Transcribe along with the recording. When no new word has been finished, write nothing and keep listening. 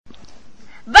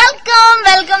Welcome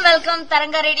welcome welcome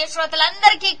తరంగ radio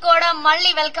శ్రోతలందరికీ కూడా మళ్ళీ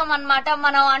వెల్కమ్ అన్నమాట.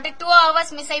 మనం అంటే 2 hours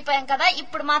మిస్ అయిపోయాం కదా,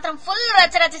 ఇప్పుడు మాత్రం ఫుల్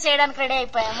రచరచ చేయడానికి రెడీ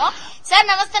అయిపోయాము. సార్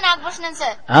నమస్తే నాగభూషణం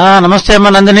సార్. నమస్తే అమ్మా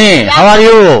Nandini, how are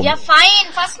you? Fine.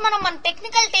 First మనం మన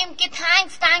టెక్నికల్ టీమ్ కి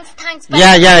థ్యాంక్స్.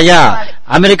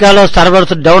 అమెరికాలో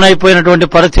సర్వర్స్ డౌన్ అయిపోయినటువంటి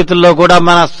పరిస్థితుల్లో కూడా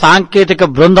మన సాంకేతిక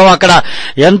బృందం అక్కడ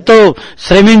ఎంతో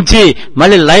శ్రమించి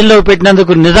మళ్ళీ లైన్ లో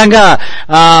పెట్టినందుకు నిజంగా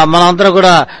మనందరం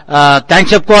కూడా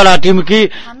థ్యాంక్స్ చెప్పుకోవాలి ఆ టీమ్ కి.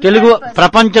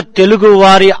 ప్రపంచ తెలుగు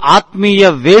వారి ఆత్మీయ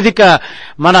వేదిక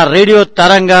మన రేడియో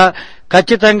తరంగ.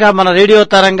 ఖచ్చితంగా మన రేడియో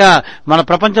తరంగ మన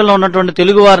ప్రపంచంలో ఉన్నటువంటి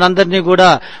తెలుగు వారిని అందరినీ కూడా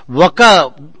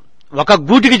ఒక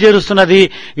గూటికి చేరుస్తున్నది.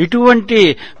 ఇటువంటి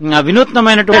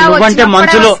వినూత్నమైనటువంటి నువ్వంటే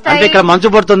మంచులో, అంటే ఇక్కడ మంచు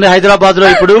పడుతుంది హైదరాబాద్ లో,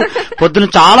 ఇప్పుడు పొద్దున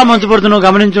చాలా మంచు పడుతుంది, నువ్వు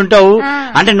గమనించుంటావు.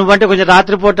 అంటే నువ్వంటే కొంచెం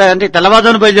రాత్రిపూట అంటే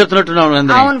తెల్లవారుజామున బయలుదేరుతున్నట్టున్నావు.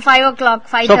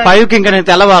 సో 5 కి ఇంకా నేను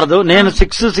తెల్లవారదు, నేను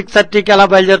 6:30కి అలా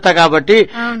బయలుదేరుతా. కాబట్టి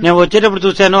నేను వచ్చేటప్పుడు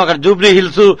చూశాను అక్కడ జూబ్లీ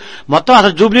హిల్స్ మొత్తం,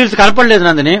 అసలు జూబ్లీ హిల్స్ కనపడలేదు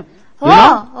నందిని.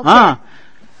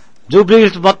 జూబ్లీ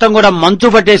హిల్స్ మొత్తం కూడా మంచు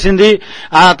పట్టేసింది.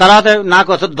 ఆ తర్వాత నాకు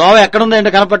అసలు దోవ ఎక్కడుందో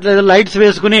ఏంటో కనపట్లేదు, లైట్స్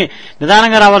వేసుకుని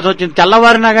నిదానంగా రావాల్సి వచ్చింది.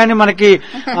 తెల్లవారినా గానీ మనకి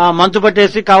మంచు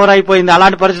పట్టేసి కవర్ అయిపోయింది.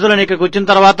 అలాంటి పరిస్థితుల్లో నేను ఇక్కడికి వచ్చిన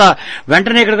తర్వాత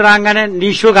వెంటనే ఇక్కడికి రాగానే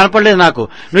నీ షో కనపడలేదు నాకు.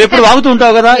 నువ్వు ఎప్పుడు వాగుతూ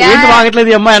ఉంటావు కదా, ఏంటి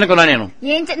వాగట్లేదు అమ్మాయి అనుకున్నా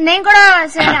నేను కూడా.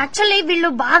 యాక్చువల్లీ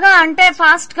వీళ్ళు బాగా అంటే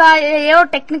ఫాస్ట్ గా ఏవో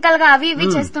టెక్నికల్ గా అవి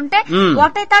ఇవి చేస్తుంటే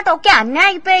వాట్ ఐ థాట్, ఓకే అన్నీ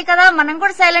అయిపోయాయి కదా, మనం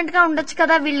కూడా సైలెంట్ గా ఉండొచ్చు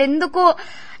కదా, వీళ్ళు ఎందుకు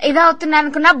ఇదవుతున్నా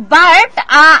అనుకున్నా. But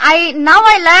I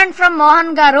learn from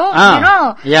Mohan గారు, యూనో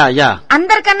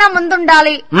అందరికన్నా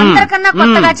ముందుండాలి, అందరికన్నా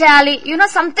కొత్తగా చేయాలి, యూనో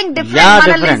సంథింగ్ డిఫరెంట్.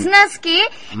 మన లిజనర్స్ కి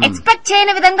ఎక్స్పెక్ట్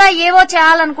చేయని విధంగా ఏవో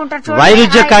చేయాలనుకుంటారు.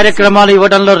 వైరుధ్య కార్యక్రమాలు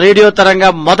ఇవ్వడంలో రేడియో తరంగా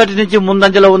మొదటి నుంచి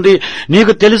ముందంజలో ఉంది.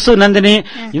 నీకు తెలుసు నందిని,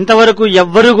 ఇంతవరకు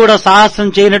ఎవ్వరూ కూడా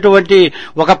సాహసం చేయనటువంటి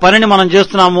ఒక పనిని మనం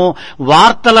చేస్తున్నాము.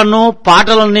 వార్తలను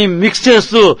పాటలని మిక్స్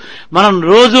చేస్తూ మనం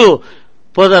రోజు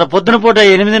పొద్దున పూట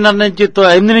 8 నుంచి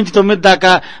 9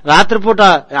 దాకా, రాత్రిపూట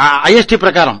ఐఎస్టీ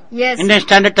ప్రకారం ఇండియన్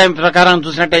స్టాండర్డ్ టైం ప్రకారం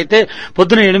చూసినట్టయితే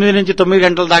పొద్దున 8 నుంచి 9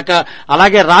 గంటల దాకా,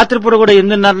 అలాగే రాత్రిపూట కూడా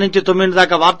 8:30 నుంచి 9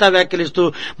 దాకా వార్తా వ్యాఖ్యలిస్తూ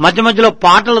మధ్య మధ్యలో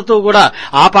పాటలతో కూడా,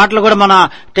 ఆ పాటలు కూడా మన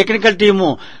టెక్నికల్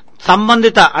టీము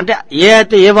సంబంధిత అంటే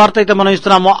ఏ వార్త అయితే మనం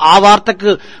ఇస్తున్నామో ఆ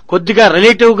వార్తకు కొద్దిగా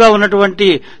రిలేటివ్ గా ఉన్నటువంటి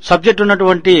సబ్జెక్ట్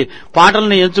ఉన్నటువంటి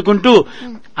పాటలను ఎంచుకుంటూ,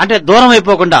 అంటే దూరం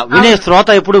అయిపోకుండా వినే శ్రోత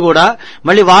ఎప్పుడు కూడా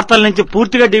మళ్ళీ వార్తల నుంచి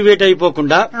పూర్తిగా డివియేట్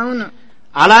అయిపోకుండా,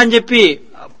 అలా అని చెప్పి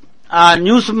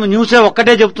న్యూసే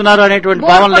ఒక్కటే చెప్తున్నారు అనేటువంటి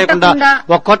భావన లేకుండా,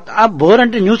 ఒక కొత్త బోర్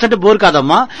అంటే న్యూస్ అంటే బోర్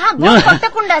కాదమ్మా.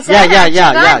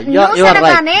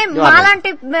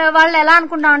 మాలాంటి వాళ్ళు ఎలా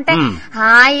అనుకుంటాం అంటే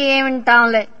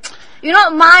ఏమింటాంలే, యునో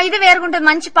మా ఇది వేరుగుంటది,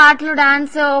 మంచి పాటలు,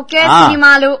 డాన్స్, ఓకే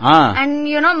సినిమాలు, అండ్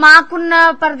యునో మాకున్న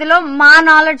పరిధిలో మా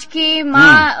నాలెడ్జ్ కి, మా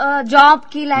జాబ్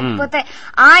కి, లేకపోతే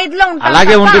ఆ ఇదిలో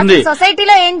అలాగే ఉంటుంది.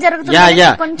 సొసైటీలో ఏం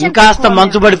జరుగుతుంది, ఇంకాస్త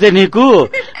మంచు పడితే నీకు,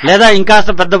 లేదా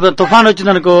ఇంకాస్త పెద్ద తుఫాన్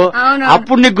వచ్చిందనుకో,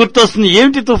 అప్పుడు నీకు గుర్తొస్తుంది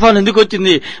ఏమిటి తుఫాన్ ఎందుకు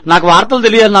వచ్చింది, నాకు వార్తలు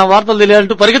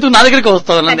తెలియాలంటూ పరిగెత్తు నా దగ్గరికి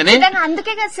వస్తాను.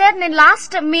 అందుకే కదా సార్ నేను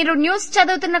లాస్ట్ మీరు న్యూస్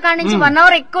చదువుతున్న కాడి నుంచి 1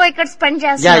 hour ఎక్కువ ఇక్కడ స్పెండ్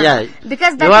చేస్తాను.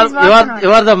 బికాస్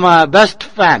బెస్ట్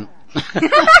ఫ్యాన్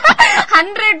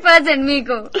 100%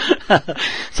 మీకు.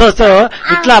 సో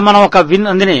ఇట్లా మనం ఒక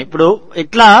అందుని ఇప్పుడు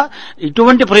ఇట్లా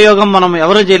ఇటువంటి ప్రయోగం మనం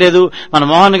ఎవరూ చేయలేదు. మన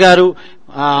మోహన్ గారు,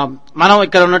 మనం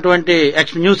ఇక్కడ ఉన్నటువంటి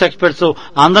న్యూస్ ఎక్స్పర్ట్స్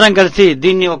అందరం కలిసి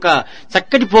దీన్ని ఒక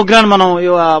చక్కటి ప్రోగ్రాం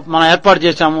మనం ఏర్పాటు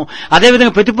చేశాము.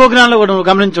 అదేవిధంగా ప్రతి ప్రోగ్రాంలో కూడా నువ్వు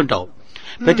గమనించుంటావు,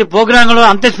 ప్రతి ప్రోగ్రామ్ లో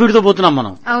అంతే స్పీడ్ తో పోతున్నాం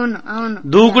మనం. అవును అవును,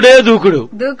 దూకుడే దూకుడు.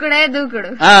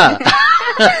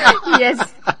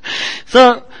 సో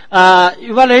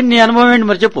ఇవాళ నీ అనుభవం ఏంటి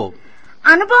మరి చెప్పు.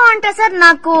 అనుభవం అంటే సార్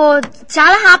నాకు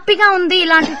చాలా హ్యాపీగా ఉంది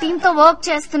ఇలాంటి టీమ్ తో వర్క్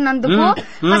చేస్తున్నందుకు.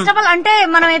 ఫస్ట్ ఆఫ్ ఆల్ అంటే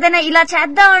మనం ఏదైనా ఇలా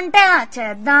చేద్దాం అంటే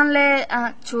చేద్దాంలే,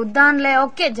 చూద్దాంలే,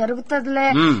 ఓకే జరుగుతుందిలే,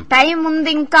 టైం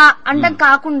ఉంది ఇంకా అంటే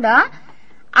కాకుండా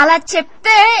అలా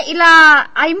చెప్తే ఇలా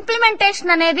ఆ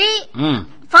ఇంప్లిమెంటేషన్ అనేది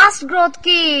ఫాస్ట్ గ్రోత్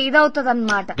కి ఇదవుతుంది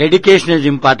అనమాట. డెడికేషన్ ఇస్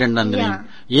ఇంపార్టెంట్ అండి.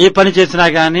 ఏ పని చేసినా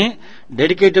గానీ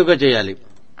డెడికేటివ్ గా చేయాలి.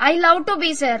 I love to be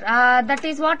sir, that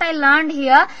is what I learned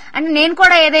here. And నేను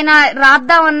కూడా ఏదైనా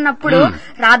రాద్దాం అన్నప్పుడు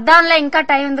రాద్దాంలే ఇంకా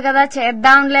టైం ఉంది కదా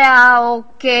చేద్దాంలే,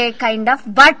 okay kind of.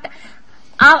 But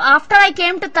after I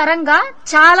came to Taranga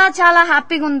చాలా చాలా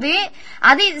హ్యాపీగా ఉంది.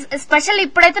 అది స్పెషల్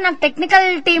ఇప్పుడైతే నాకు టెక్నికల్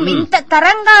టీమ్ ఇంత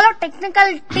తరంగాలో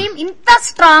టెక్నికల్ టీమ్ ఇంత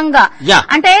స్ట్రాంగ్ గా,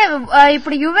 అంటే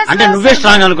ఇప్పుడు యుఎస్ అంటే నువ్వే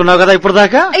స్ట్రాంగ్ అనుకున్నావు కదా ఇప్పుడు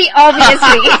దాకా.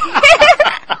 ఆబ్వియస్లీ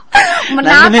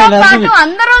నాతో పాటు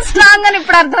అందరూ స్ట్రాంగ్ అని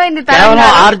ఇప్పుడు అర్థమైంది. కేవలం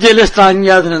ఆర్జేలే స్ట్రాంగ్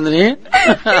కాదు నందిని,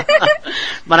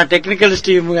 మన టెక్నికల్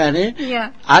టీమ్ గానీ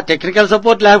ఆ టెక్నికల్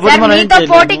సపోర్ట్ లేకపోతే మనం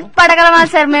పోటీ పడగలమా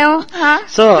సార్ మేము.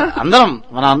 సో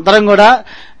మన అందరం కూడా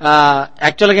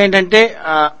యాక్చువల్ గా ఏంటంటే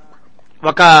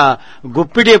ఒక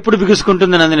గుప్పిడి ఎప్పుడు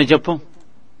బిగుసుకుంటుంది నందిని చెప్పు,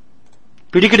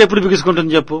 పిడికిడి ఎప్పుడు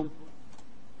బిగుసుకుంటుంది చెప్పు.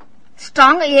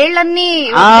 స్ట్రాంగ్ ఏళ్ళన్నీ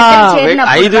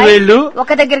 5 వేళ్లు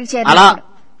ఒక దగ్గరికి అలా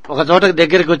ఒక చోట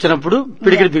దగ్గరికి వచ్చినప్పుడు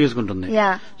పిడికిడి బిగుసుకుంటుంది.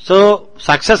 సో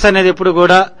సక్సెస్ అనేది ఎప్పుడు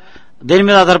కూడా దేని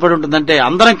మీద ఆధారపడి ఉంటుందంటే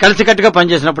అందరం కలిసికట్టుగా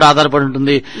పనిచేసినప్పుడు ఆధారపడి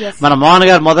ఉంటుంది. మన మోహన్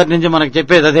గారు మొదటి నుంచి మనకి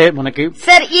చెప్పేది అదే. మనకి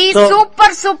సార్ ఈ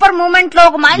సూపర్ మూమెంట్ లో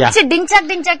ఒక మంచి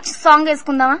డించక్ సాంగ్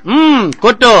వేసుకుందామా?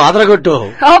 కొట్టు, అదరగొట్టు.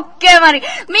 ఓకే, మరి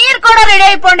మీరు కూడా రెడీ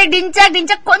అయిపోండి.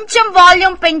 డించక్ కొంచెం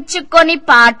వాల్యూమ్ పెంచుకొని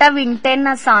పాట వింటే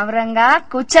నా సామరంగా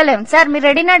కూర్చోలేం. సార్ మీరు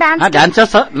రెడీనా? డాన్స్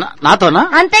చేస్తా నాతోనా?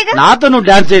 అంతేగా, నాతో నువ్వు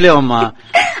డాన్స్ చేయలేవమ్మా.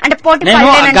 అంటే పోటీ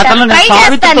నేను గతంలో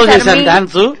సావిత్రితో చేశాను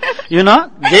డాన్స్, యూనో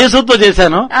జయసూతో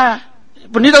చేశాను.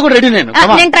 ఇప్పుడు నీతో కూడా రెడీ.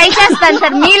 నేను ట్రై చేస్తాను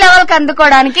సార్ మీ లెవెల్ కి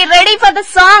అందుకోవడానికి. Ready for the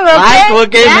song.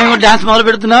 Okay, మేము డాన్స్ మొదలు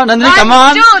పెడుతున్నాం. Nandini come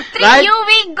on, 1 2 3 you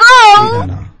we go.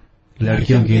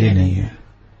 लड़कियों के लिए नहीं है,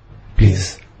 प्लीज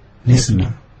नहीं सुनना,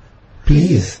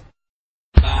 प्लीज.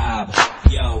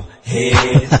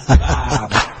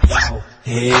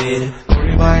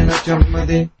 थोड़ी बाइला चम्मा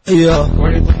दे,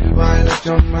 थोड़ी बाइला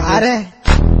चम्मा दे, अरे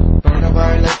थोड़ा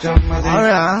बाइला चम्मा दे,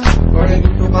 थोड़ी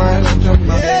बाइला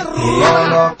चम्मा दे,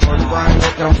 थोड़ी बाइला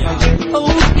चम्मा दे,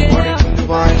 थोड़ी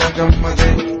बाइला चम्मा दे,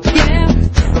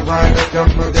 बाइला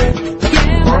चम्मा दे,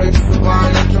 थोड़ी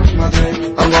बाइला चम्मा दे,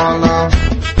 अवाला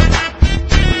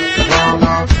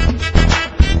अवाला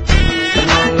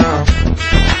अवाला,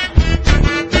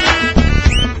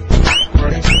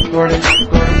 थोड़ी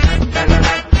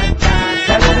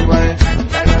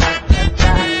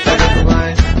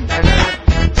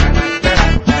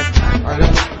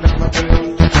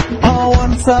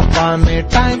అనే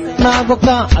టైం నాకొక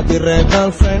అదిరే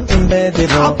గర్ల్ ఫ్రెండ్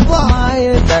ఉండేదిరో.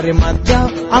 ఇద్దరి మధ్య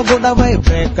ఆ గొడవై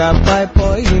బ్రేకప్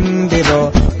అయిపోయిందిరో.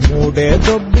 3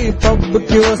 దొబ్బి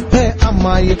పబ్బుకి వస్తే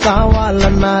అమ్మాయి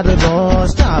కావాలన్నారు రో.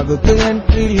 స్టాగుకి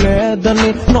ఎంట్రీ లేదని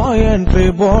నో ఎంట్రీ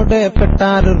బోర్డే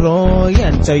పెట్టారు రో.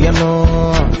 ఏం చెయ్యను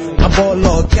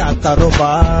బోలో క్యా కరో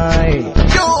బాయ్.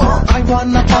 I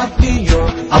wanna party yo,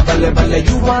 abale bale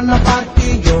you wanna party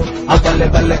yo, abale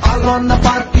bale I wanna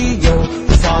party yo,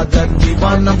 father we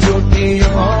wanna beauty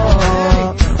yo.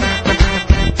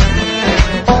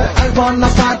 Oh I wanna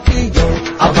party yo,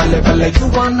 abale bale you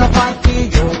wanna party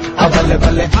yo, abale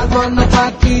bale I wanna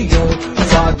party yo,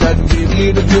 father we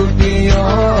need beauty yo.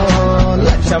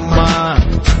 Lachama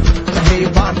we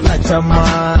want lachama.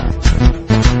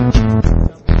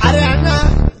 अरे अन्ना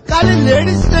खाली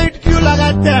ladies night क्यों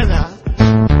लगाते हैं ना,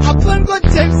 अपन को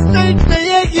gents night नहीं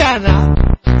है क्या ना?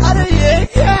 अरे ये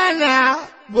क्या है ना,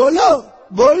 बोलो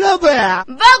बोलो भैया.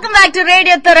 Welcome back to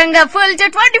radio Taranga full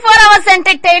 24 hours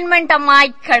entertainment అమ్మా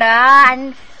ఇక్కడ. అండ్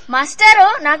మాస్టర్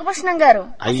నాగభూషణం గారు,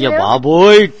 అయ్య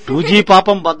బాబోయ్ 2G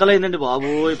పాపం బద్దలైందండి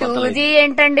బాబోయ్. 2G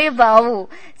ఏంటండి బాబు?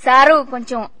 సారు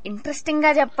కొంచెం ఇంట్రెస్టింగ్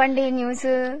గా చెప్పండి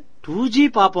న్యూస్. 2G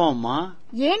పాపం అమ్మా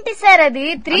ఏంటి సార్ అది?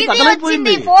 3G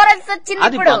వచ్చింది, 4S వచ్చింది,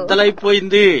 అది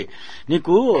బద్దలైపోయింది.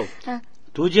 నీకు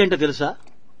 2G అంటే తెలుసా?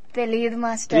 తెలియదు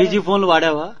మాస్టర్. 3G ఫోన్లు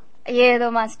వాడావా? ఏదో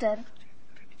మాస్టర్.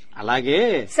 అలాగే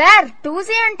సార్ 2G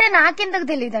అంటే నాకెందుకు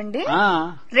తెలియదండి.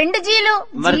 2Gలు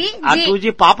మరి ఆ 2G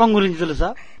పాపం గురించి తెలుసా?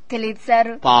 తెలియదు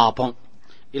సార్. పాపం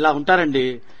ఇలా ఉంటారండి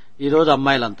ఈ రోజు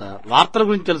అమ్మాయిలంతా. వార్తల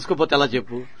గురించి తెలుసుకోపోతే ఎలా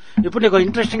చెప్పు. ఇప్పుడు నీకు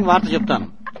ఇంట్రెస్టింగ్ వార్త చెప్తాను.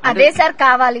 అదే సార్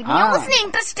కావాలి, న్యూస్ ని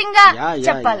ఇంట్రెస్టింగ్ గా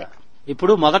చెప్పాలి.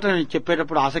 ఇప్పుడు మొదట నేను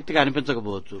చెప్పేటప్పుడు ఆసక్తిగా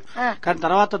అనిపించకపోవచ్చు, కానీ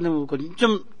తర్వాత నువ్వు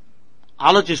కొంచెం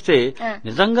ఆలోచిస్తే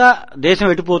నిజంగా దేశం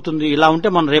ఎటుపోతుంది, ఇలా ఉంటే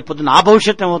మనం రేపొద్దున ఆ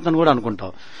భవిష్యత్తు ఏమవుతుందని కూడా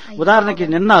అనుకుంటాం. ఉదాహరణకి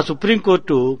నిన్న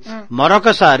సుప్రీంకోర్టు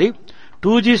మరొకసారి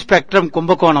 2G స్పెక్ట్రమ్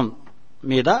కుంభకోణం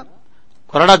మీద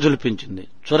కొరడా జులిపించింది,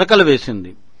 చురకలు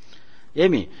వేసింది.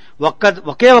 ఏమి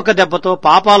ఒకే ఒక్క దెబ్బతో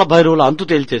పాపాల భైరవుల అంతు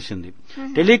తేల్చేసింది.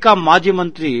 టెలికాం మాజీ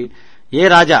మంత్రి ఏ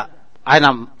రాజా, ఆయన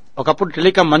ఒకప్పుడు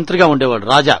టెలికాం మంత్రిగా ఉండేవాడు,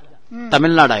 రాజా,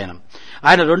 తమిళనాడు ఆయన.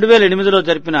 2008లో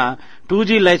జరిపిన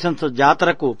 2G లైసెన్స్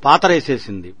జాతరకు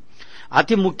పాతరేసేసింది.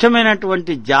 అతి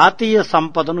ముఖ్యమైనటువంటి జాతీయ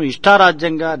సంపదను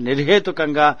ఇష్టారాజ్యంగా,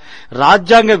 నిర్హేతుకంగా,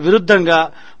 రాజ్యాంగ విరుద్ధంగా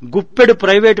గుప్పెడు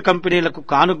ప్రైవేటు కంపెనీలకు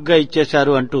కానుకగా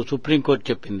ఇచ్చేశారు అంటూ సుప్రీంకోర్టు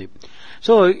చెప్పింది.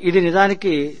 సో ఇది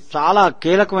నిజానికి చాలా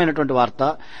కీలకమైనటువంటి వార్త.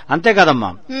 అంతేకాదమ్మా,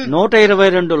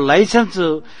 122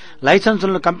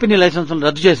 లైసెన్సులను కంపెనీ లైసెన్సులను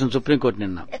రద్దు చేసింది సుప్రీంకోర్టు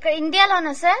నిన్న.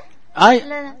 ఇండియాలోనా సార్?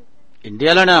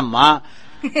 ఇండియాలోనే అమ్మా,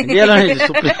 ఇండియాలోనే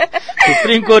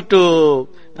సుప్రీంకోర్టు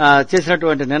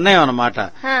చేసినటువంటి నిర్ణయం అన్నమాట.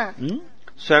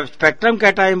 స్పెక్ట్రమ్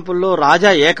కేటాయింపుల్లో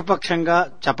రాజా ఏకపక్షంగా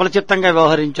చపలచిత్తంగా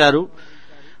వ్యవహరించారు.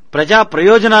 ప్రజా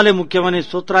ప్రయోజనాలే ముఖ్యమని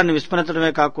సూత్రాన్ని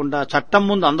విస్మరించడమే కాకుండా చట్టం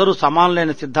ముందు అందరూ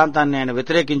సమానులైన సిద్ధాంతాన్ని ఆయన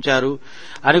వ్యతిరేకించారు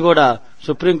అని కూడా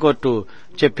సుప్రీంకోర్టు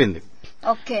చెప్పింది.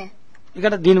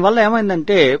 ఇక్కడ దీనివల్ల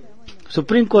ఏమైందంటే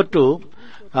సుప్రీంకోర్టు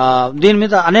దీని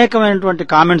మీద అనేకమైనటువంటి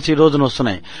కామెంట్స్ ఈ రోజున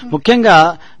వస్తున్నాయి. ముఖ్యంగా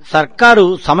సర్కారు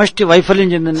సమష్టి వైఫల్యం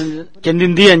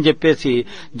చెందింది అని చెప్పేసి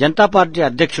జనతా పార్టీ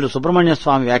అధ్యక్షుడు సుబ్రహ్మణ్య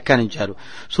స్వామి వ్యాఖ్యానించారు.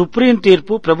 సుప్రీం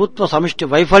తీర్పు ప్రభుత్వ సమష్టి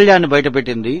వైఫల్యాన్ని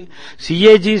బయటపెట్టింది.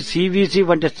 సిఏజీ, సివిసి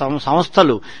వంటి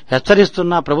సంస్థలు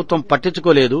హెచ్చరిస్తున్నా ప్రభుత్వం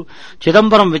పట్టించుకోలేదు.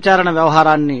 చిదంబరం విచారణ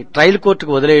వ్యవహారాన్ని ట్రయల్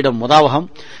కోర్టుకు వదిలేయడం ముదావహం.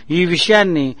 ఈ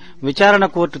విషయాన్ని విచారణ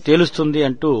కోర్టు తేలుస్తుంది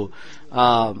అంటూ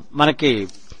మనకి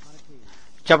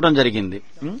చెప్పడం జరిగింది.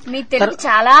 మీ తెలుగు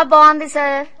చాలా బాగుంది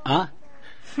సార్.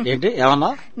 ఏంటి ఏమన్నా?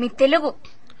 మీ తెలుగు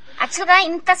యాక్చువల్ గా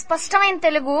ఇంత స్పష్టమైన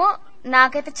తెలుగు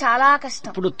నాకైతే చాలా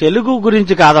కష్టం. ఇప్పుడు తెలుగు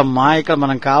గురించి కాదమ్మా, ఇక్కడ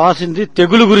మనం కావాల్సింది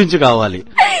తెగులు గురించి కావాలి.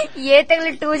 ఏ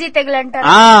తెగులు? 2G తెగులు అంటారు.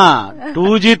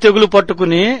 2G తెగులు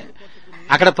పట్టుకుని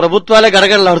అక్కడ ప్రభుత్వాలే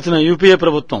గడగడలాడుతున్నాయి. యూపీఏ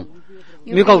ప్రభుత్వం.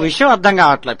 మీకు ఒక విషయం అర్థం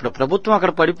కావట్లేదు. ఇప్పుడు ప్రభుత్వం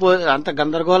అక్కడ అంత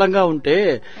గందరగోళంగా ఉంటే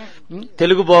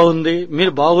తెలుగు బాగుంది,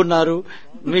 మీరు బాగున్నారు,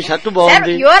 మీ షర్టు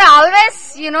బాగుంది, యూఆర్ ఆల్వేస్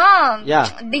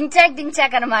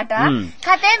డించాక్ అనమాట.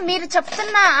 కాకపోతే మీరు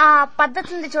చెప్తున్న ఆ పద్ధతి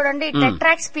ఉంది చూడండి, ఇట్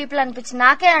అట్రాక్ట్స్ పీపుల్ అనిపించింది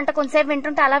నాకే. అంటే కొంతసేపు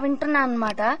వింటుంటే అలా వింటున్నా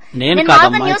అనమాట. నేను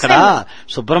కాదమ్మా, ఇక్కడ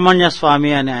సుబ్రహ్మణ్య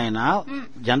స్వామి అని ఆయన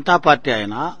జనతా పార్టీ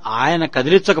ఆయన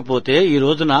కదిలించకపోతే ఈ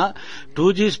రోజున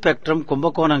 2G స్పెక్ట్రమ్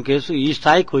కుంభకోణం కేసు ఈ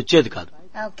స్థాయికి వచ్చేది కాదు.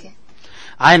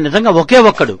 ఆయన నిజంగా ఒకే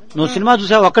ఒక్కడు. నువ్వు సినిమా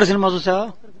చూసావా? ఒక్కడి సినిమా చూసావా?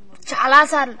 చాలా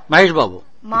సార్లు. మహేష్ బాబు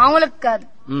మామూలు కాదు,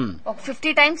 ఒక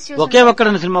 50 టైమ్స్ చూసాను. ఒకే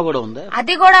ఒక్కడని సినిమా కూడా ఉంది.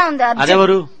 అది కూడా ఉంది.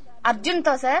 అదెవరు? అర్జున్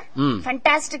తో సార్.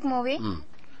 Fantastic movie.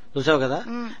 చూసావు కదా.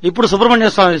 ఇప్పుడు సుబ్రహ్మణ్య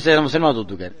స్వామి సినిమా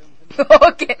చూద్దు కానీ.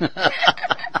 ఓకే.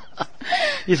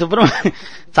 ఈ సుబ్రహ్మణ్య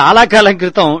చాలా కాలం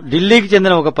క్రితం ఢిల్లీకి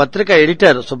చెందిన ఒక పత్రిక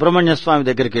ఎడిటర్ సుబ్రహ్మణ్య స్వామి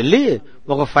దగ్గరికి వెళ్లి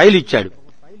ఒక ఫైల్ ఇచ్చాడు.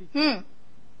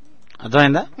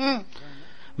 అర్థమైందా?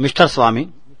 మిస్టర్ స్వామి,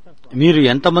 మీరు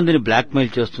ఎంతమందిని బ్లాక్ మెయిల్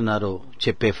చేస్తున్నారో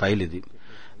చెప్పే ఫైల్ ఇది.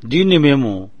 దీన్ని మేము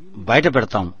బయట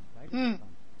పెడతాం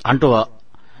అంటూ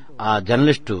ఆ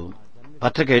జర్నలిస్టు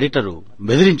పత్రిక ఎడిటరు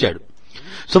బెదిరించాడు.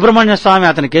 సుబ్రహ్మణ్య స్వామి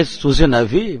అతని కేసు చూసి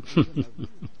నవ్వి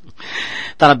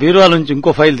తన బీరువాల నుంచి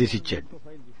ఇంకో ఫైల్ తీసిచ్చాడు.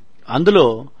 అందులో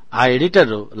ఆ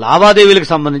ఎడిటర్ లావాదేవీలకు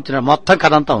సంబంధించిన మొత్తం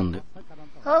కథ అంతా ఉంది.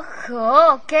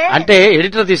 అంటే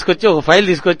ఎడిటర్ తీసుకొచ్చి ఒక ఫైల్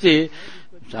తీసుకొచ్చి,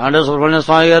 సుబ్రహ్మణ్య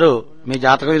స్వామి గారు మీ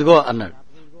జాతకం ఇదిగో అన్నాడు.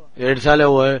 7 సార్లు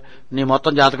నీ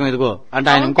మొత్తం జాతకం ఇదిగో అంటే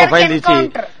ఆయన ఇంకో ఫైల్ తీసి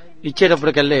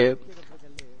ఇచ్చేటప్పటికెళ్ళి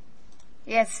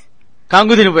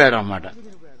కంగు తినిపోయాడు అన్నమాట.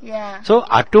 సో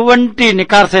అటువంటి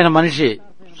నికార్సైన మనిషి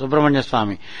సుబ్రహ్మణ్య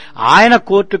స్వామి. ఆయన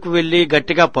కోర్టుకు వెళ్లి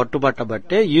గట్టిగా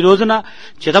పట్టుబట్టబట్టే ఈ రోజున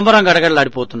చిదంబరం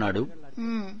గడగడలాడిపోతున్నాడు.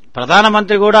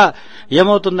 ప్రధానమంత్రి కూడా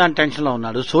ఏమవుతుందా అని టెన్షన్ లో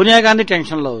ఉన్నాడు. సోనియా గాంధీ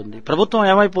టెన్షన్ లో ఉంది. ప్రభుత్వం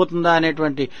ఏమైపోతుందా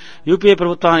అనేటువంటి, యూపీఏ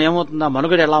ప్రభుత్వం ఏమవుతుందా,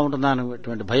 మనుగడ ఎలా ఉంటుందా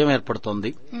అనేటువంటి భయం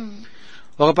ఏర్పడుతోంది.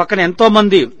 ఒక పక్కన ఎంతో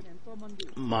మంది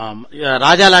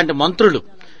రాజా లాంటి మంత్రులు,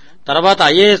 తర్వాత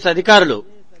ఐఏఎస్ అధికారులు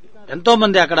ఎంతో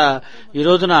మంది అక్కడ ఈ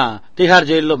రోజున తిహార్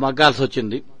జైల్లో మగ్గాల్సి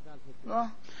వచ్చింది.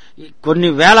 కొన్ని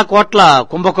వేల కోట్ల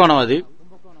కుంభకోణం అది,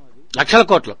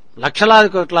 లక్షలాది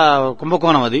కోట్ల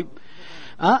కుంభకోణం అది.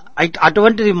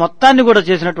 అటువంటిది మొత్తాన్ని కూడా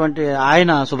చేసినటువంటి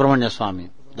ఆయన Subramanya Swamy,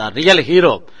 the real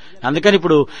hero. అందుకని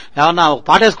ఇప్పుడు ఏమన్నా ఒక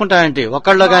పాట వేసుకుంటామేంటి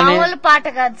ఒక్కళ్ళలో గానీ? పాట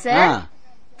కాదు సార్,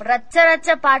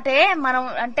 రచ్చ పాటే. మనం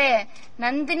అంటే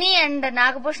నందిని అండ్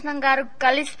నాగభూషణం గారు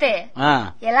కలిస్తే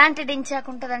ఎలాంటి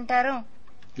డించాకుంటదంటారు?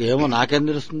 ఏమో నాకేం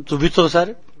తెలుస్తుంది, చూపించు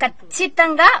ఒకసారి.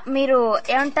 ఖచ్చితంగా మీరు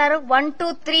ఏమంటారు, 1 2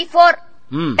 3 4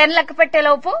 10 లెక్క పెట్టే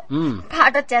లోపు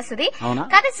పాట వచ్చేస్తుంది.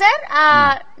 కానీ sir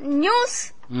news,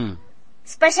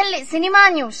 specially cinema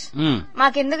news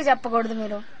మాకెందుకు చెప్పకూడదు?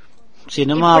 మీరు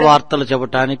సినిమా వార్తలు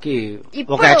చెప్పడానికి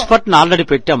ఒక ఎక్స్పర్ట్ ఆల్రెడీ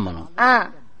పెట్టాం మనం.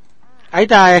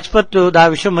 అయితే ఆ ఎక్స్పర్ట్ ఆ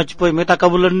విషయం మర్చిపోయి మిగతా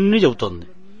కబుర్లన్నీ చెబుతోంది.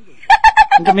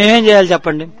 ఇంకా మేమేం చేయాలి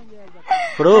చెప్పండి?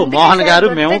 ఇప్పుడు మోహన్ గారు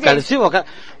మేము కలిసి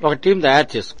ఒక టీం తయారు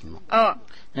చేసుకున్నాం.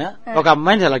 ఒక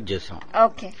అమ్మాయిని సెలెక్ట్ చేసాం.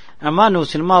 అమ్మా నువ్వు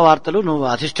సినిమా వార్తలు, నువ్వు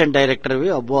అసిస్టెంట్ డైరెక్టర్వి,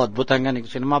 అబ్బో అద్భుతంగా నీకు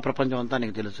సినిమా ప్రపంచం అంతా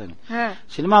నీకు తెలుసు అని.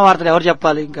 సినిమా వార్తలు ఎవరు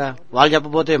చెప్పాలి? ఇంకా వాళ్ళు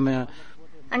చెప్పబోతే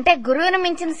అంటే గురువుని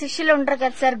మించిన శిష్యులు ఉంటారు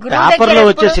కదా సార్. పేపర్లో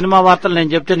వచ్చే సినిమా వార్తలు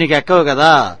నేను చెప్తే నీకు ఎక్కవు కదా.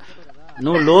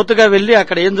 నువ్వు లోతుగా వెళ్లి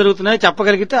అక్కడ ఏం జరుగుతున్నాయో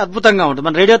చెప్పగలిగితే అద్భుతంగా ఉంటుంది.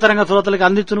 మన రేడియో తరంగ శ్రోతలకు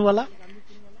అందించు నువ్వు అలా.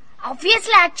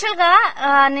 ఆబ్వియస్లీ యాక్చువల్ గా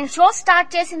నేను షో స్టార్ట్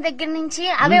చేసిన దగ్గర నుంచి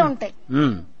అవే ఉంటాయి.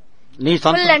 నీ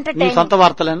సొంత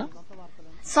వార్తలేనా?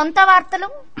 సొంత వార్తలు,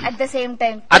 అట్ ద సేమ్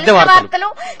టైం అద్దె వార్తలు,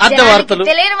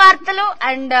 తెలియని వార్తలు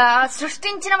అండ్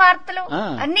సృష్టించిన వార్తలు,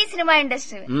 అన్ని సినిమా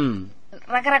ఇండస్ట్రీ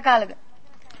రకరకాలుగా.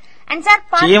 అండ్ సార్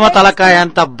చీమ తలకాయ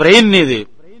అంత బ్రెయిన్ నీది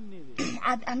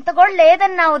అంత కూడా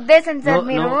లేదని నా ఉద్దేశం సార్.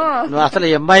 మీరు అసలు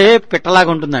ఎంఐఏ పిట్టలాగా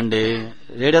ఉంటుందండి.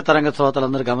 రేడియో తరంగ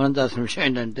శ్రోతలందరూ గమనించాల్సిన విషయం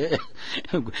ఏంటంటే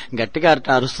గట్టిగా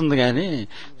అరుస్తుంది కానీ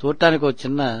చూడటానికి ఒక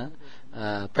చిన్న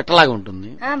పిట్టలాగా ఉంటుంది.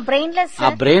 బ్రెయిన్లెస్. ఆ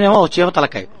బ్రెయిన్ ఏమో చీమ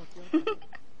తలకాయ.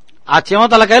 ఆ చీమ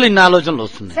తలకాయలు ఇన్ని ఆలోచనలు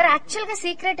వస్తున్నాయి. సార్ యాక్చువల్ గా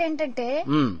సీక్రెట్ ఏంటంటే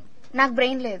నాకు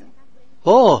బ్రెయిన్ లేదు.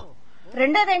 ఓ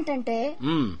రెండోది ఏంటంటే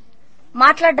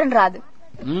మాట్లాడడం రాదు.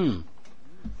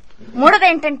 మూడోది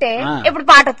ఏంటంటే ఇప్పుడు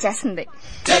పాట వచ్చేస్తుంది.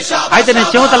 అయితే నేను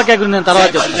చీమ తలకాయ గురించి నేను తర్వాత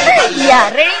చెప్తాను.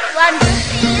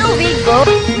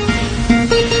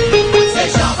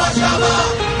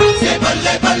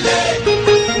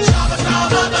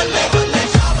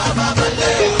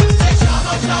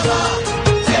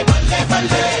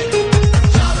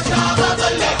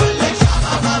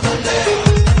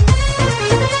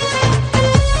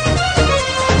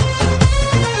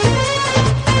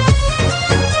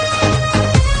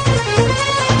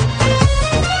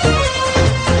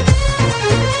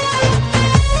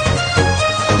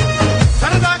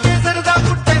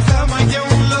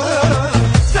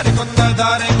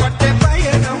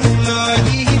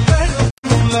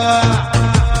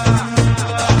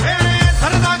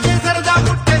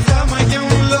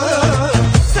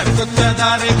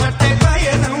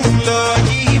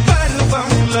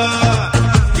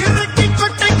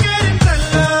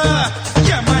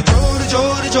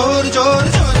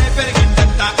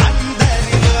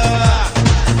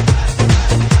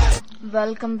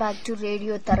 వెల్కమ్ బ్యాక్ టు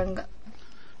రేడియో తరంగ.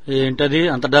 ఏంటది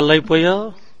అంత డల్ అయిపోయావు?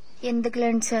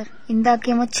 ఎందుకులేండి సార్,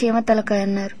 ఇందాకేమో చీమ తలకాయ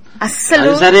అన్నారు.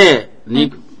 అస్సలు సరే,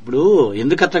 నీకు ఇప్పుడు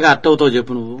ఎందుకు అత్తగా హర్ట్ అవుతావు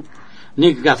చెప్పు. నువ్వు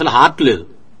నీకు అసలు హార్ట్ లేదు.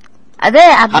 అదే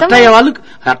హర్ట్ అయ్యే వాళ్ళు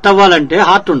హర్ట్ అవ్వాలంటే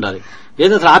హార్ట్ ఉండాలి.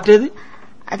 ఏదో అసలు హార్ట్ లేదు.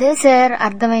 అదే సార్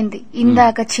అర్థమైంది.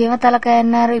 ఇందాక చీమ తలకాయ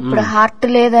అన్నారు, ఇప్పుడు హార్ట్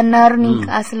లేదన్నారు,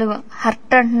 అసలు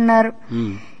హర్ట్ అంటున్నారు.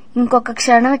 ఇంకొక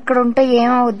క్షణం ఇక్కడ ఉంటే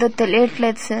ఏమవుద్దో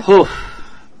తెలియట్లేదు సార్.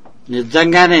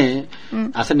 నిజంగానే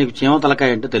అసలు నీకు చీమ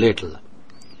తలకాయ అంటే తెలియట్లేదు.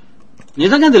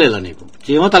 నిజంగా తెలియదా నీకు?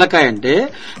 చీమ తలకాయ అంటే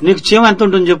నీకు చీమ ఎంత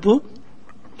ఉంటుంది చెప్పు.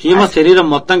 చీమ శరీరం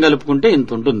మొత్తం కలుపుకుంటే ఇంత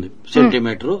ఉంటుంది,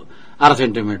 సెంటీమీటరు, అర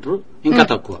సెంటీమీటరు, ఇంకా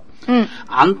తక్కువ.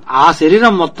 ఆ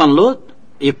శరీరం మొత్తంలో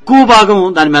ఎక్కువ భాగం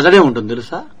దాని మెదడే ఉంటుంది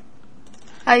తెలుసా.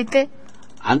 అయితే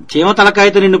చీమ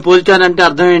తలకాయతో నిన్ను పోల్చానంటే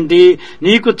అర్థం ఏంటి?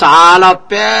 నీకు చాలా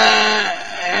పెద్ద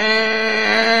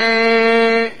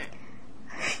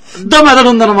మెదడు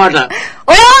ఉందన్నమాట.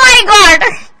 Oh my god,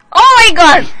 oh my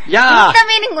god, ఇంత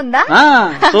మీనింగ్ ఉందా?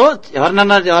 సో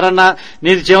ఎవరన్నా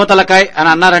నీది చీమ తలకాయ అని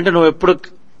అన్నారంటే నువ్వు ఎప్పుడు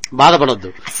బాధపడొద్దు.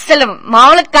 అస్సలు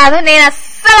మామూలు కాదు. నేను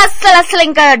అస్సలు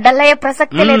ఇంకా డల్ అయ్యే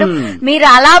ప్రసక్తి లేదు. మీరు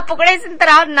అలా పొగడేసిన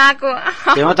తర్వాత నాకు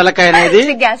చీమ తలకాయ అనేది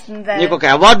నీకు ఒక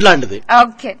అవార్డు లాంటిది.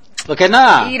 ఓకేనా?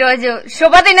 ఈ రోజు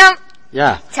శుభదినం,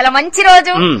 చాలా మంచి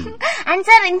రోజు. అండ్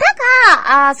సార్ ఇందాక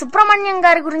సుబ్రహ్మణ్యం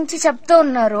గారి గురించి చెప్తూ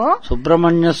ఉన్నారు.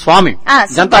 సుబ్రహ్మణ్య స్వామి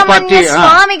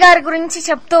గారి గురించి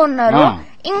చెప్తూ ఉన్నారు.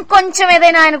 ఇంకొంచెం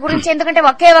ఏదైనా ఆయన గురించి, ఎందుకంటే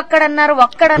ఒక్కడన్నారు.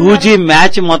 2G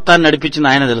మ్యాచ్ మొత్తాన్ని నడిపించింది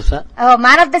ఆయన తెలుసా?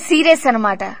 మ్యాన్ ఆఫ్ ద సీరియస్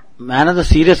అనమాట. మ్యాన్ ఆఫ్ ద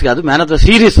సీరియస్ కాదు, man of the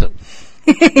series.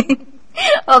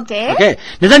 Okay,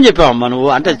 నిజం చెప్పావమ్మా నువ్వు.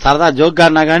 అంటే సరదా జోక్ గా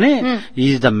అన్నా గానీ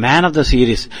is the man of the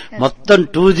series. మొత్తం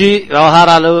 2G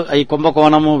వ్యవహారాలు ఈ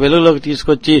కుంభకోణము వెలుగులోకి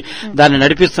తీసుకొచ్చి దాన్ని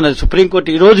నడిపిస్తున్నది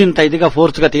సుప్రీంకోర్టు. ఈ రోజు ఇంత ఇదిగా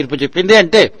ఫోర్స్ గా తీర్పు చెప్పింది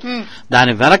అంటే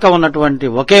దాని వెనక ఉన్నటువంటి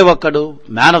ఒకే ఒక్కడు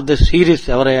మ్యాన్ ఆఫ్ ద సిరీస్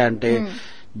ఎవరయ్యా అంటే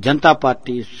జనతా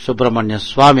పార్టీ సుబ్రహ్మణ్య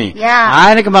స్వామి.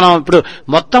 ఆయనకి మనం ఇప్పుడు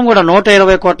మొత్తం కూడా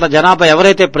 120 కోట్ల జనాభా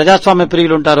ఎవరైతే ప్రజాస్వామ్య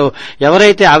ప్రియులు ఉంటారో,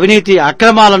 ఎవరైతే అవినీతి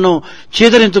అక్రమాలను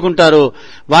చీదరించుకుంటారో,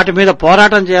 వాటి మీద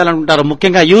పోరాటం చేయాలనుకుంటారో,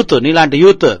 ముఖ్యంగా యూత్, నీలాంటి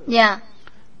యూత్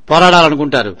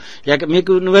పోరాడాలనుకుంటారు.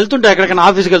 మీకు నువ్వు వెళ్తుంటావు, ఎక్కడికైనా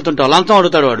ఆఫీస్కి వెళ్తుంటావు, లంచం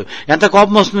అడుగుతాడు వాడు. ఎంత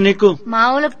కోపం వస్తుంది నీకు?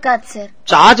 మామూలు కాదు సార్,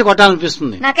 చాచి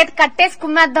కొట్టాలనిపిస్తుంది. నాకైతే కట్టేసి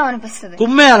కుమ్మేద్దాం అనిపిస్తుంది,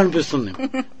 కుమ్మేయాలనిపిస్తుంది.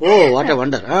 Oh what a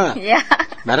wonder,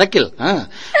 miracle.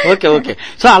 Okay okay.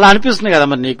 So అలా అనిపిస్తుంది కదా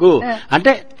మరి నీకు.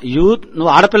 అంటే యూత్,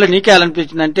 నువ్వు ఆడపిల్ల నీకే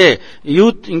అనిపించిందంటే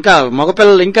యూత్ ఇంకా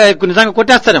మగపిల్లలు ఇంకా ఎక్కువ నిజంగా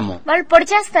కొట్టేస్తారేమో. వాళ్ళు పొడి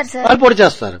చేస్తారు సార్, వాళ్ళు పొడి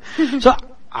చేస్తారు. సో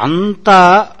అంత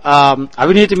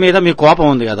అవినీతి మీద మీ కోపం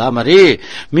ఉంది కదా. మరి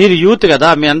మీరు యూత్ కదా,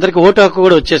 మీ అందరికి ఓటు హక్కు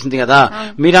కూడా వచ్చేసింది కదా.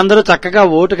 మీరందరూ చక్కగా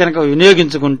ఓటు కనుక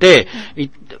వినియోగించుకుంటే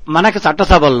మనకి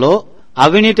చట్టసభల్లో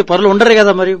అవినీతి పరులు ఉండరు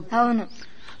కదా మరి.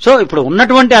 సో ఇప్పుడు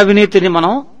ఉన్నటువంటి అవినీతిని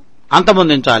మనం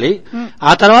అంతమొందించాలి.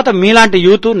 ఆ తర్వాత మీలాంటి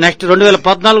యూత్ నెక్స్ట్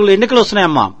 2014లో ఎన్నికలు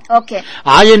వస్తున్నాయమ్మా.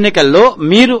 ఆ ఎన్నికల్లో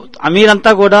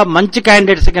మీరంతా కూడా మంచి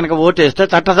క్యాండిడేట్స్ కనుక ఓటేస్తే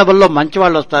చట్టసభల్లో మంచి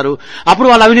వాళ్ళు వస్తారు. అప్పుడు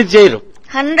వాళ్ళు అవినీతి చేయరు.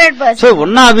 100%. సో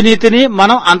ఉన్న అవినీతిని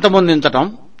మనం అంతమొందించటం,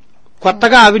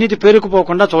 కొత్తగా అవినీతి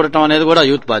పేరుకుపోకుండా చూడటం అనేది కూడా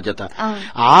యూత్ బాధ్యత.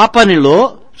 ఆ పనిలో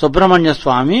సుబ్రహ్మణ్య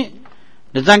స్వామి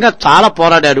నిజంగా చాలా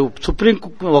పోరాడారు. సుప్రీం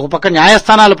ఒక పక్క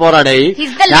న్యాయస్థానాలు పోరాడాయి.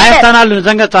 న్యాయస్థానాలు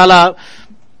నిజంగా చాలా,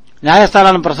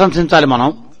 న్యాయస్థానాలను ప్రశంసించాలి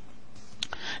మనం.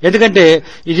 ఎందుకంటే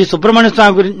ఇది సుబ్రహ్మణ్య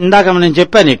స్వామి గురించి ఇందాక నేను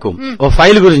చెప్పాను నీకు ఓ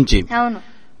ఫైల్ గురించి.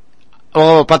 ఓ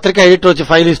పత్రిక ఎడిటర్ వచ్చి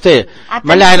ఫైల్ ఇస్తే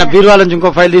మళ్ళీ ఆయన బీరువాల నుంచి ఇంకో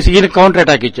ఫైల్ తీసి ఈయన కౌంటర్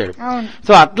అటాక్ ఇచ్చాడు.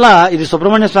 సో అట్లా ఇది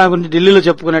సుబ్రహ్మణ్య స్వామి గురించి ఢిల్లీలో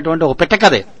చెప్పుకునేటువంటి ఒక పెట్ట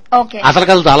కథే. అసలు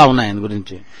కథలు చాలా ఉన్నాయి ఆయన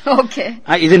గురించి.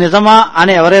 ఇది నిజమా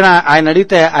అని ఎవరైనా ఆయన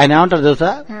అడిగితే ఆయన ఏమంటారు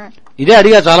తెలుసా? ఇదే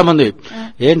అడిగా చాలా మంది,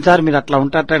 ఏంటి సార్ మీరు అట్లా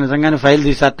ఉంటారట, నిజంగానే ఫైల్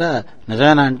తీసారట,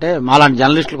 నిజమేనా అంటే మాలాంటి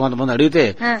జర్నలిస్టులు కొంతమంది అడిగితే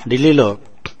ఢిల్లీలో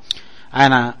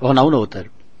ఆయన ఓ నవ్వు నవ్వుతారు.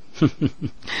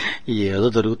 ఏదో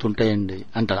జరుగుతుంటాయండి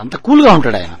అంటారు. అంత కూల్ గా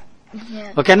ఉంటాడు ఆయన.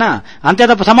 ఓకేనా? అంతే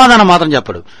తప్ప సమాధానం మాత్రం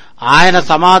చెప్పడు. ఆయన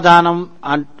సమాధానం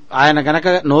ఆయన గనక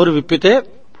నోరు విప్పితే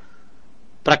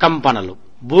ప్రకంపనలు,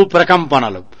 భూ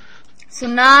ప్రకంపనలు,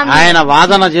 ఆయన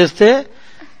వాదన చేస్తే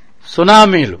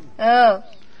సునామీలు.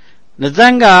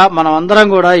 నిజంగా మనం అందరం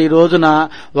కూడా ఈ రోజున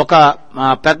ఒక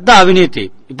పెద్ద అవినీతి,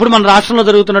 ఇప్పుడు మన రాష్ట్రంలో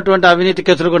జరుగుతున్నటువంటి అవినీతి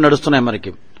కేసులు కూడా నడుస్తున్నాయి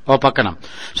మనకి ఓ పక్కన.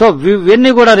 సో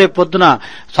ఇవన్నీ కూడా రేపు పొద్దున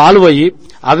సాల్వ్ అయ్యి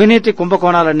అవినీతి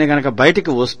కుంభకోణాలన్నీ గనక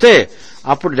బయటికి వస్తే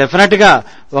అప్పుడు డెఫినెట్ గా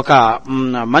ఒక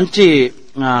మంచి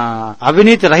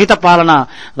అవినీతి రహిత పాలన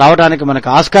రావడానికి మనకు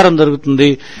ఆస్కారం దొరుకుతుంది.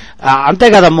 అంతే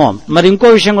కదమ్మో. మరి ఇంకో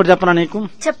విషయం కూడా చెప్పనా నీకు?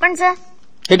 చెప్పండి సార్.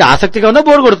 ఏంటి ఆసక్తిగా ఉందా,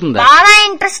 బోర్ కొడుతుందా? చాలా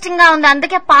ఇంట్రెస్టింగ్ గా ఉంది,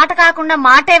 అందుకే పాట కాకుండా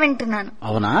మాటే వింటున్నాను.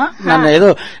 అవునా? నన్ను ఏదో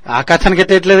ఆకాశానికి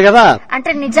ఎట్టేయట్లేదు కదా.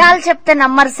 అంటే నిజాలు చెప్తే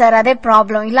నమ్మరు సార్, అదే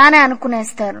ప్రాబ్లం. ఇలానే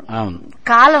అనుకునేస్తారు. అవును,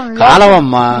 కాలం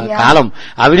అమ్మా, కాలం.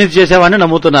 అవినీతి చేసేవాడిని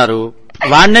నమ్ముతున్నారు,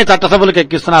 వాడినే చట్టసభలకు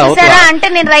ఎక్కిస్తున్నారు. అంటే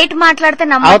నేను రైట్ మాట్లాడితే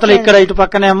అవతల ఇక్కడ ఇటు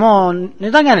పక్కనేమో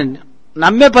నిజంగానే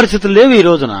నమ్మే పరిస్థితులు లేవు ఈ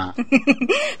రోజున.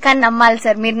 కానీ నమ్మాలి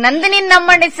సార్. మీరు నందిని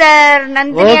నమ్మండి సార్.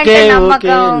 ఓకే,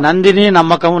 నందిని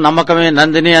నమ్మకమే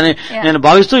నందిని అని నేను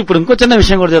భావిస్తూ ఇప్పుడు ఇంకో చిన్న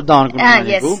విషయం కూడా చెప్దాం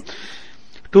అనుకుంటున్నాను.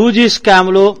 2G స్కామ్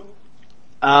లో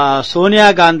సోనియా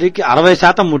గాంధీకి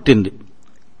 60% ముట్టింది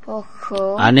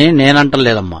అని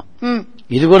నేనంటలేదమ్మా,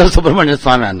 ఇది కూడా సుబ్రహ్మణ్య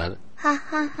స్వామి అన్నారు.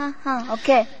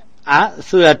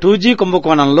 2G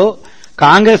కుంభకోణంలో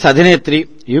కాంగ్రెస్ అధినేత్రి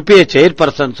యూపీఏ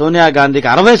చైర్పర్సన్ సోనియా గాంధీకి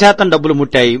 60% డబ్బులు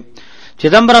ముట్టాయి.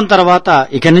 చిదంబరం తర్వాత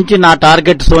ఇక నుంచి నా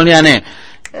టార్గెట్ సోనియానే,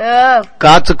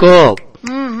 కాచుకో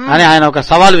అని ఆయన ఒక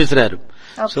సవాల్ విసిరారు.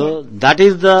 So that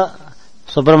is the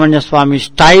Subramanya Swamy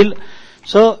style.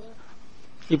 So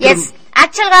ఇప్పుడు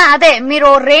యాక్చువల్ గా అదే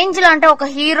మీరు రేంజ్ లో అంటే ఒక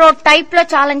హీరో టైప్ లో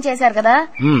ఛాలెంజ్ చేశారు కదా,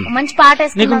 మంచి పాట.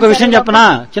 నీకు ఇంకో విషయం చెప్పనా?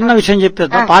 చిన్న విషయం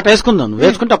చెప్తే పాట వేసుకుందాం.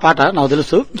 వేసుకుంటా పాట, నాకు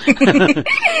తెలుసు.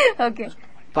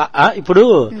 ఇప్పుడు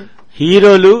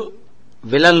హీరోలు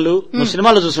విలన్లు నువ్వు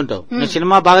సినిమాలో చూస్తుంటావు, నువ్వు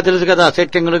సినిమా బాగా తెలుసు కదా,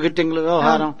 సెట్టింగ్లు గిట్టింగ్లు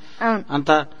వ్యవహారం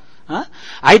అంతా.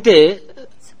 అయితే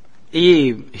ఈ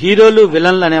హీరోలు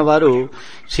విలన్లు అనేవారు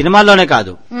సినిమాల్లోనే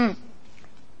కాదు,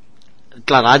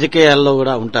 ఇట్లా రాజకీయాల్లో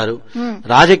కూడా ఉంటారు.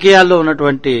 రాజకీయాల్లో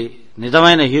ఉన్నటువంటి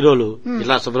నిజమైన హీరోలు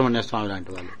ఇలా సుబ్రహ్మణ్య స్వామి లాంటి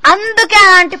వాళ్ళు. అందుకే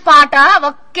అలాంటి పాట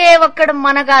ఒకే ఒక్కడు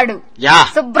మనగాడు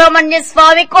సుబ్రహ్మణ్య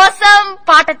స్వామి కోసం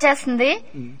పాట చేస్తుంది.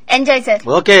 Enjoy sir.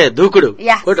 Okay, Dookudu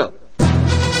photo.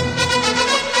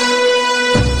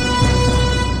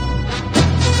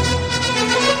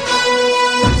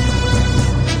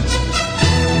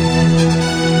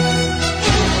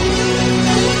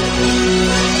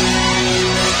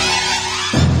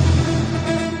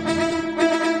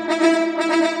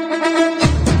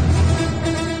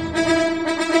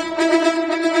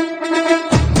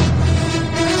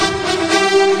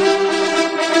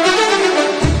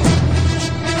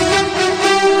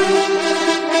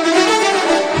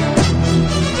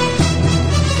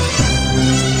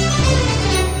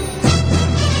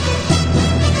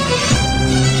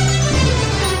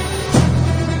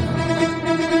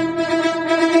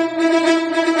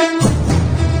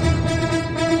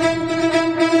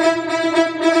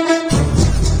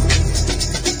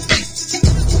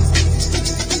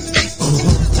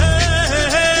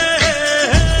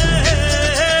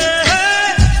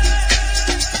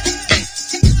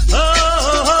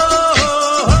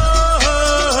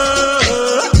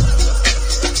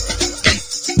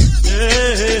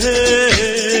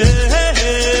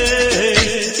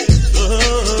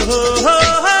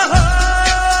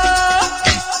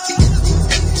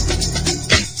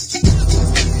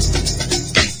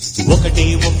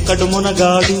 ఒక్కడు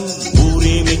మునగాడు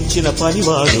ఊరే మెచ్చిన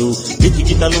పనివాడు,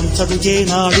 వెతికి తలుంచడు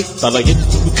చేనాడు, తల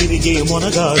ఎత్తుకు తిరిగే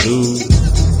మునగాడు.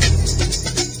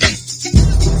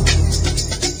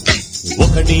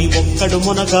 ఒకడే ఒక్కడు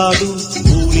మునగాడు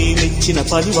ఊరే మెచ్చిన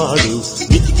పనివాడు,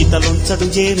 వెతికి తలుంచడు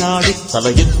చేనాడు, తల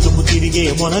ఎత్తుకు తిరిగే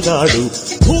మునగాడు.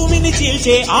 భూమిని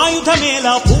చీల్చే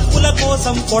ఆయుధమేలా, పువ్వుల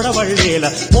కోసం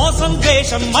పొడవళ్ళేలా, మోసం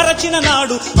ద్వేషం మరచిన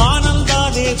నాడు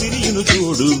ఆనందాలే విరియును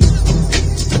చూడు.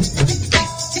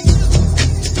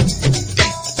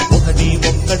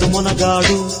 ఒక్కడు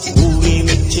మునగాడు ఊరే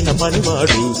మెచ్చిన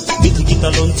పనివాడు, విధికి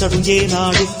తలొంచడు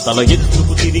చేనాడు, తల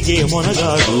ఎత్తుకు తిరిగే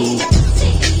మునగాడు.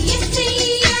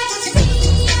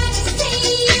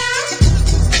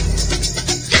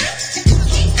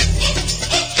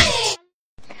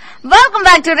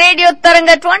 Back to radio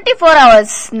Taranga 24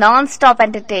 hours non stop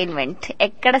entertainment.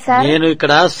 ఎక్కడ సార్? నేను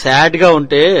ఇక్కడ సాడ్ గా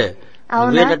ఉంటే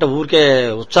నువ్వేంటంటే ఊరికే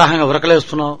ఉత్సాహంగా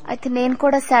ఉరకలేస్తున్నావు. అయితే నేను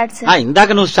కూడా సాడ్ సార్. ఇందాక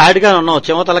నువ్వు సాడ్ గా ఉన్నావు,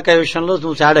 చెమతలకాయ విషయంలో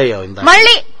నువ్వు సాడ్ అయ్యావు. ఇందాక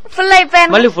మళ్ళీ ఫుల్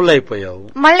అయిపోయాను. మళ్ళీ ఫుల్ అయిపోయావు.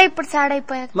 మళ్ళీ ఇప్పుడు సాడ్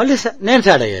అయిపోయా. మళ్ళీ నేను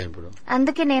సాడ్ అయ్యాను. ఇప్పుడు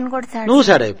అందుకే నేను కూడా సాడ్. నువ్వు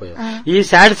సాడ్ అయిపోయావు. ఈ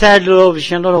సాడ్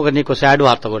విషయంలో నీకు సాడ్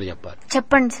వార్త కూడా చెప్పాలి.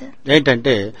 చెప్పండి సార్.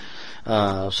 ఏంటంటే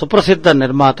సుప్రసిద్ధ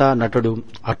నిర్మాత నటుడు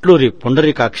అట్లూరి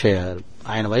పుండరీకాక్షయ్య గారు,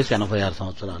 ఆయన వయసు 86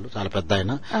 సంవత్సరాలు, చాలా పెద్ద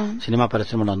ఆయన. సినిమా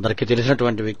పరిశ్రమలో అందరికీ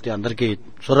తెలిసినటువంటి వ్యక్తి, అందరికీ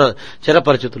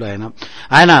చిరపరిచితులు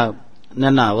ఆయన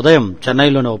నిన్న ఉదయం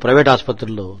చెన్నైలోని ఓ ప్రైవేట్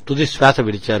ఆసుపత్రిలో తుది శ్వాస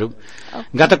విడిచారు.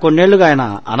 గత కొన్నేళ్లుగా ఆయన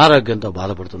అనారోగ్యంతో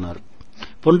బాధపడుతున్నారు.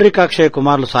 పుండరీకాక్షయ్య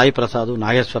కుమారులు సాయి ప్రసాద్,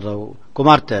 నాగేశ్వరరావు,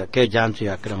 కుమార్తె కె ఝాన్సీ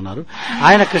అక్కడే ఉన్నారు.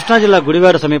 ఆయన కృష్ణా జిల్లా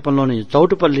గుడివాడ సమీపంలోని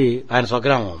చౌటుపల్లి ఆయన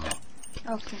స్వగ్రామం.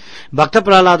 భక్త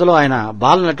ప్రహ్లాదలో ఆయన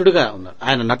బాల నటుడుగా ఉన్నారు.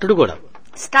 ఆయన నటుడు కూడా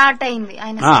స్టార్ట్ అయింది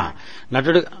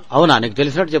నటుడు. అవునా, నీకు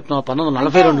తెలిసినట్టు చెప్తున్నావు.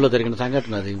 1942లో జరిగిన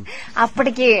సంఘటన అది.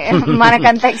 అప్పటికి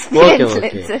మనకంత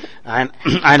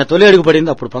ఆయన తొలి అడుగు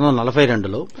పడింది అప్పుడు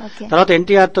 1942లో. తర్వాత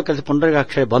ఎన్టీఆర్ తో కలిసి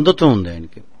పుండరీకాక్షయ్య బంధుత్వం ఉంది.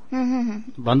 ఆయనకి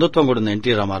బంధుత్వం కూడా ఉంది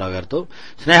ఎన్టీ రామారావు గారితో,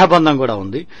 స్నేహబంధం కూడా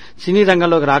ఉంది. సినీ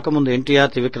రంగంలోకి రాకముందు ఎన్టీఆర్,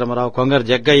 త్రివిక్రమరావు, కొంగర్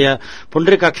జగ్గయ్య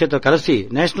పుండరీకాక్షయ్యతో కలిసి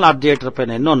నేషనల్ ఆర్ట్ థియేటర్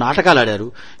పైన ఎన్నో నాటకాలు ఆడారు.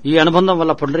 ఈ అనుబంధం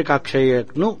వల్ల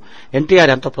పుండరీకాక్షయ్యను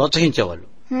ఎన్టీఆర్ ఎంతో ప్రోత్సహించేవాళ్లు.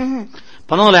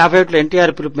 1951లో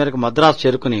ఎన్టీఆర్ పిలుపు మేరకు మద్రాసు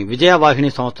చేరుకుని విజయవాహిని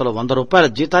సంస్థలో 100 రూపాయల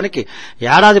జీతానికి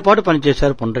ఏడాది పాటు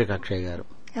పనిచేశారు పుండరీకాక్షయ్య గారు.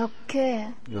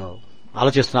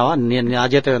 ఆలోచిస్తున్నావా నా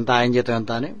జీతం ఎంత, ఆయన జీతం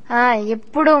ఎంత అని?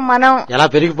 ఎప్పుడు మనం ఎలా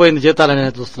పెరిగిపోయింది జీతాలని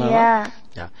చూస్తున్నావా?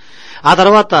 ఆ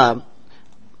తర్వాత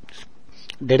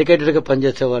డెడికేటెడ్ గా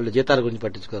పనిచేసే వాళ్ళు జీతాల గురించి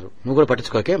పట్టించుకోరు. నువ్వు కూడా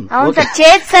పట్టించుకోకే.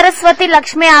 Saraswati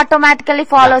Lakshmi automatically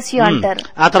follows you అంటారు.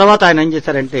 ఆ తర్వాత ఆయన ఏం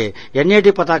చేశారంటే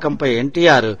ఎన్ఏటి పతాకంపై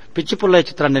ఎన్టీఆర్ పిచ్చి పుల్లయ్య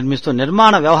చిత్రాన్ని నిర్మిస్తూ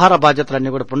నిర్మాణ వ్యవహార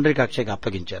బాధ్యతలన్నీ కూడా పుండరీకాక్షయ్యకి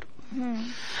అప్పగించారు.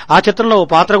 ఆ చిత్రంలో ఓ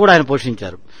పాత్ర కూడా ఆయన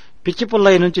పోషించారు. పిచ్చి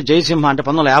పుల్లయ్య నుంచి జయసింహ అంటే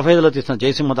 1955లో తీసిన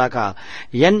జయసింహ దాకా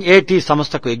ఎన్ఏటి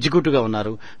సంస్థకు ఎగ్జిక్యూటివ్ గా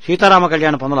ఉన్నారు. సీతారామ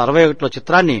కళ్యాణ్ 1961లో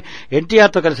చిత్రాన్ని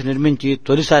ఎన్టీఆర్ తో కలిసి నిర్మించి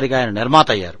తొలిసారిగా ఆయన నిర్మాత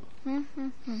అయ్యారు.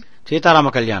 సీతారామ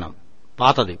కళ్యాణం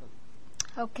పాతది.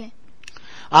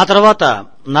 ఆ తర్వాత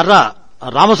నర్ర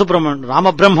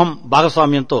రామబ్రహ్మం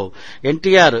భాగస్వామ్యంతో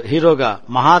ఎన్టీఆర్ హీరోగా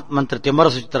మహామంత్రి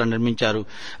తిమ్మరసు చిత్రం నిర్మించారు.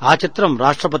 ఆ చిత్రం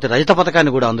రాష్ట్రపతి రజత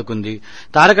పథకాన్ని కూడా అందుకుంది.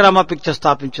 తారక రామ పిక్చర్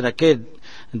స్థాపించిన కె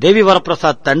దేవి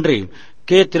వరప్రసాద్ తండ్రి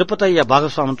కె తిరుపతయ్య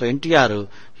భాగస్వామ్యంతో ఎన్టీఆర్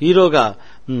హీరోగా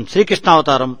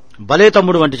శ్రీకృష్ణావతారం, బలే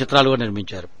తమ్ముడు వంటి చిత్రాలు కూడా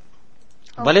నిర్మించారు.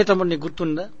 బలే తమ్ముడు నీకు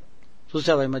గుర్తుందా?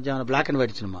 చూసావా? ఈ మధ్య black and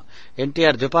white cinema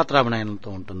NTR ద్విపాత్రాభినయంతో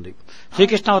ఉంటుంది.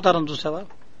 శ్రీకృష్ణావతారం చూసావా?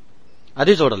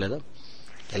 అది చూడలేదా?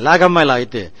 ఎలాగమ్మా ఇలా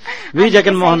అయితే వి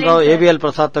జగన్మోహన్ రావు, ఏబిఎల్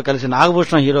ప్రసాద్ తో కలిసి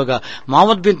నాగభూషణం హీరోగా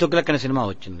మహమ్మద్ బిన్ తుగ్లక్ అనే సినిమా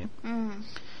వచ్చింది.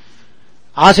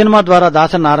 ఆ సినిమా ద్వారా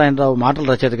దాసరి నారాయణరావు మాటల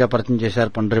రచయితగా పరిచయం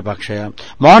చేశారు పుండరీకాక్షయ్య.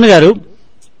 మోహన్ గారు,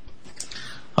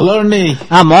 హలో అండి.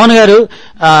 మోహన్ గారు,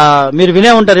 మీరు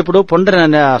వినే ఉంటారు. ఇప్పుడు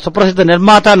సుప్రసిద్ధ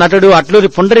నిర్మాత నటుడు అట్లూరి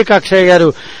పుండరీకాక్షయ్య గారు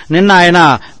నిన్న ఆయన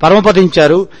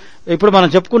పరమపదించారు. ఇప్పుడు మనం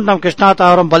చెప్పుకుంటున్నాం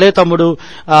కృష్ణావతారం, బలే తమ్ముడు,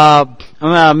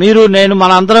 మీరు నేను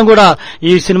మన అందరం కూడా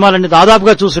ఈ సినిమాలన్నీ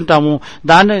దాదాపుగా చూసుంటాము.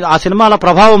 ఆ సినిమాల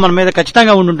ప్రభావం మన మీద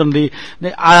ఖచ్చితంగా ఉండుంటుంది.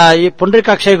 ఈ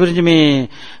పుండరీకాక్షయ్య గురించి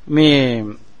మీ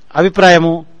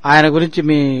అభిప్రాయము, ఆయన గురించి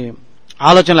మీ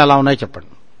ఆలోచనలు ఎలా ఉన్నాయి చెప్పండి.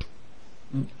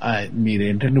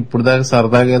 మీరేంటంటే ఇప్పుడు దాకా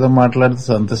సరదాగా ఏదో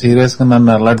మాట్లాడుతూ అంత సీరియస్ గా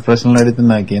నన్ను అలాంటి ప్రశ్నలు అడిగితే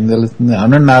నాకేం తెలుస్తుంది?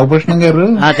 అవునండి నాగభూషణం గారు,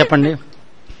 చెప్పండి.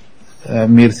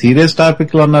 మీరు సీరియస్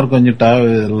టాపిక్ లో ఉన్నారు, కొంచెం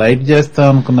లైట్ చేస్తాం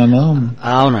అనుకున్నాను.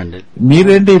 అవునండి.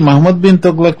 మీరేంటి మహమ్మద్ బిన్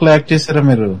తుగ్లక్ లో యాక్ట్ చేశారా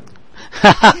మీరు?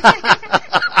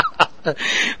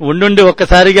 ఉండుండి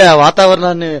ఒక్కసారిగా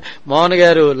వాతావరణాన్ని మోహన్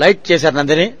గారు లైట్ చేశారు.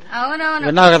 నందిని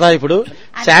విన్నావు కదా? ఇప్పుడు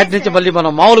సాడ్ నుంచి మళ్ళీ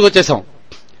మనం మామూలుగా వచ్చేసాం.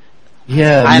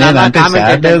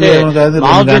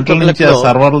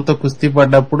 సర్వర్లతో కుస్తీ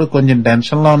పడ్డప్పుడు కొంచెం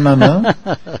టెన్షన్ లో ఉన్నాను,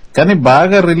 కానీ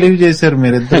బాగా రిలీవ్ చేశారు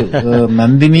మీరిద్దరు.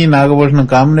 నందిని నాగభూషణం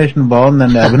కాంబినేషన్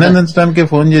బాగుందండి, అభినందించడానికే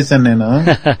ఫోన్ చేశాను నేను.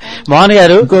 మోహన్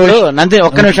గారు, నందిని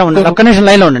ఒక్క నిమిషం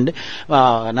లైన్ లో ఉండండి.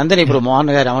 నందిని, ఇప్పుడు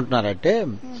మోహన్ గారు ఏమంటున్నారంటే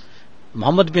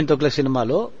మహమ్మద్ బిన్ తుగ్లక్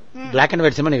సినిమాలో బ్లాక్ అండ్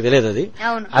వైట్ సినిమా, నీకు తెలియదు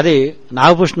అది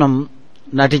నాగభూషణం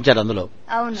నటించాడు అందులో,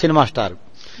 సినిమా స్టార్.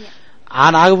 ఆ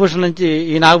నాగభూషణం నుంచి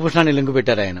ఈ నాగభూషణాన్ని లింక్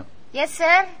పెట్టారు ఆయన.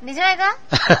 నిజమేగా?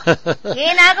 ఏ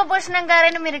నాగభూషణం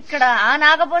గారైనా మీరు ఇక్కడ ఆ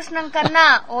నాగభూషణం కన్నా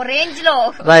ఓ రేంజ్ లో.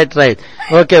 రైట్.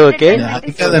 ఓకే.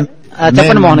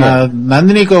 చెప్పండి మోహన్ గారు.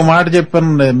 నందినికి ఒక మాట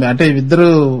చెప్పాను, అంటే ఇద్దరు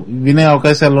వినే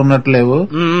అవకాశాలు ఉన్నట్లేవు.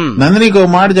 నందినికి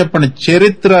ఒక మాట చెప్పండి,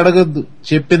 చరిత్ర అడగద్దు,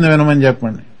 చెప్పింది వినమని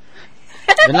చెప్పండి.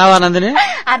 విన్నావా నందిని?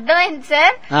 అర్థమైంది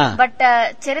సార్, బట్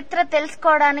చరిత్ర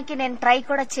తెలుసుకోవడానికి నేను ట్రై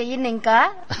కూడా చెయ్యను ఇంకా.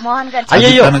 మోహన్ గారు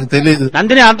అయ్యో తెలియదు.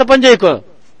 నందిని అంత పని చేయకు,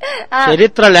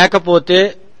 చరిత్ర లేకపోతే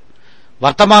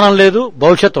వర్తమానం లేదు,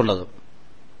 భవిష్యత్తు ఉండదు.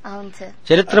 అవును సార్.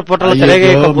 చరిత్ర పుటలు అయ్యో,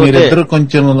 తిరగకపోతే మీరిద్దరు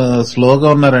కొంచెం స్లోగా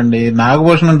ఉన్నారండి.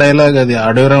 నాగభూషణం డైలాగ్ అది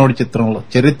అడవిరాముడి చిత్రంలో,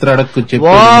 చరిత్ర అడక్కు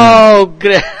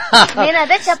చెప్పి. నేను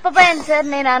అదే చెప్పబోయాను సార్.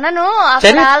 నేను అనను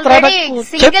చరిత్ర ఆల్రెడీ అడక్కు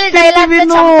సింగిల్ చెప్పింది డైలాగ్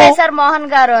విను. చంపేశారు మోహన్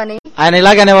గారు అని. ఆయన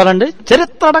ఇలాగనేవారండి,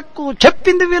 చరిత్ర అడక్కు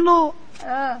చెప్పింది విను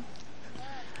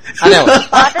అనేవారు.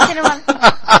 పాత సినిమా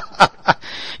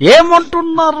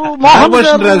ఏమంటున్నారు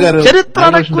మోహన్ గారు, చరిత్ర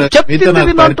అడక్కు చెప్పింది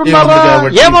విను అంటున్నారా,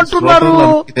 ఏమంటున్నారు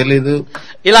తెలీదు,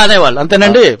 ఇలా అనేవాళ్ళు.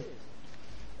 అంతేనండి.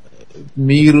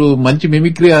 మీరు మంచి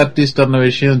మిమిక్రీ ఆర్టిస్ట్ అన్న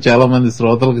విషయం చాలా మంది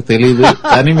శ్రోతలకు తెలియదు.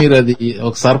 కానీ మీరు అది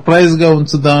ఒక సర్ప్రైజ్ గా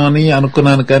ఉంచుదామని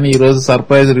అనుకున్నాను, కానీ ఈ రోజు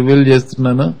సర్ప్రైజ్ రివీల్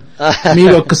చేస్తున్నాను.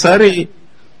 మీరు ఒక్కసారి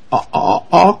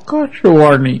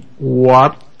ఆకాశవాణి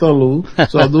వార్తలు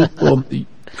చదువుతోంది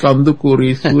కందుకూరి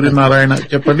సూర్యనారాయణ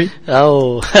చెప్పండి.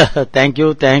 థ్యాంక్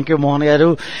యూ మోహన్ గారు.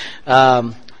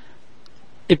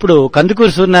 ఇప్పుడు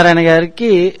కందుకూరి సూర్యనారాయణ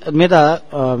గారికి మీద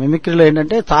మిమిక్రీలో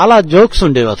ఏంటంటే చాలా జోక్స్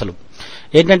ఉండేవి. అసలు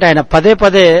ఏంటంటే ఆయన పదే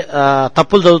పదే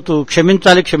తప్పులు చదువుతూ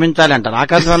క్షమించాలి అంటారు.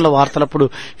 ఆకాశవాణిలో వార్తలప్పుడు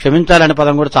క్షమించాలి అనే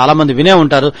పదం కూడా చాలా మంది వినే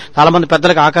ఉంటారు. చాలా మంది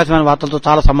పెద్దలకు ఆకాశవాణి వార్తలతో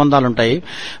చాలా సంబంధాలు ఉంటాయి.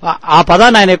 ఆ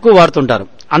పదాన్ని ఆయన ఎక్కువ వాడుతుంటారు.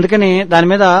 అందుకని దాని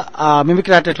మీద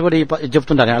మిమిక్రీ ఆర్టిస్టులు కూడా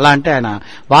చెప్తుంటారు. ఎలా అంటే ఆయన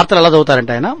వార్తలు ఎలా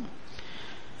చదువుతారంటే ఆయన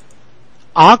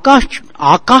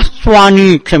ఆకాశవాణి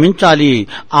క్షమించాలి,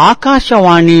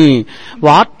 ఆకాశవాణి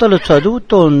వార్తలు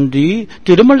చదువుతోంది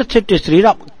తిరుమల శెట్టి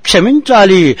శ్రీరామ్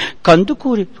క్షమించాలి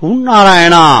కందుకూరి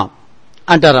సూర్యనారాయణ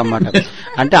అంటారన్నమాట.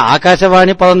 అంటే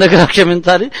ఆకాశవాణి పదం దగ్గర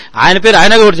క్షమించాలి, ఆయన పేరు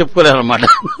ఆయన కూడా చెప్పుకోలేరన్నమాట.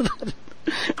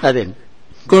 అదే.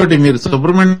 ఇంకోటి, మీరు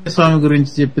సుబ్రహ్మణ్య స్వామి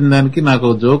గురించి చెప్పిన దానికి నాకు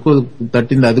జోక్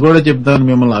తట్టింది, అది కూడా చెప్దామని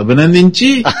మిమ్మల్ని అభినందించి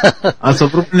ఆ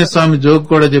సుబ్రహ్మణ్య స్వామి జోక్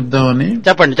కూడా చెప్దామని.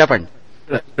 చెప్పండి.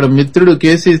 ఇక్కడ మిత్రుడు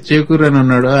కేసీ చేకూరి అని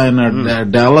ఉన్నాడు. ఆయన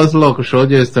డాలస్ లో ఒక షో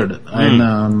చేస్తాడు. ఆయన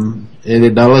ఏది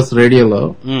డాలస్ రేడియోలో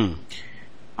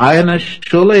ఆయన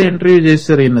షోలో ఇంటర్వ్యూ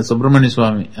చేశారు ఈయన సుబ్రహ్మణ్య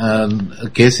స్వామి,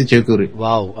 కేసీ చేకూరి.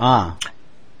 వావ్.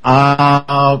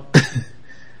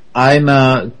 ఆయన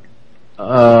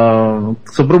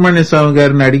సుబ్రహ్మణ్య స్వామి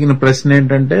గారిని అడిగిన ప్రశ్న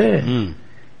ఏంటంటే,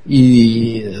 ఈ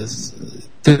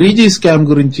 3G స్కామ్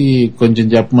గురించి కొంచెం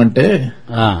చెప్పమంటే,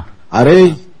 అరే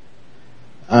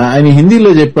ఆయన హిందీలో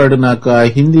చెప్పాడు. నాకు ఆ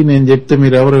హిందీ నేను చెప్తే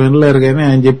మీరు ఎవరు వినలేరు, కానీ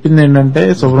ఆయన చెప్పింది ఏంటంటే,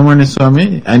 సుబ్రహ్మణ్య స్వామి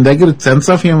ఆయన దగ్గర సెన్స్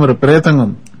ఆఫ్ హ్యూమర్ విపరీతంగా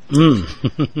ఉంది.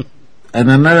 ఆయన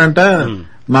అన్నాడంట,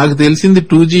 నాకు తెలిసింది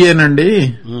 2G ఏనండి,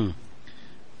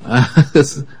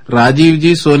 Rajiv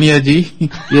G Sonia G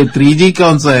 3G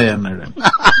కౌన్సాయ్ అన్నాడు.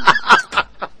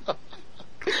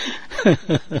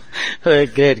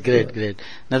 గ్రేట్.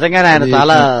 నిజంగానే ఆయన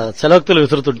చాలా సెలవుక్తులు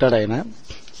విసురుతుంటాడు. ఆయన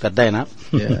పెద్ద ఆయన.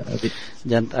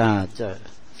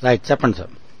 రైట్, చెప్పండి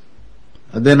సార్.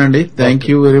 అదేనండి, థ్యాంక్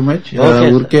యూ వెరీ మచ్.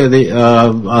 ఊరికే అది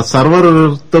ఆ సర్వర్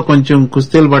తో కొంచెం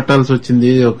కుస్తీలు పట్టాల్సి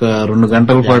వచ్చింది. ఒక 2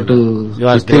 గంటల పాటు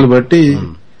కుస్తీలు బట్టి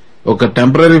ఒక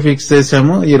టెంపరీ ఫిక్స్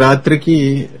చేశాము. ఈ రాత్రికి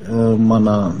మన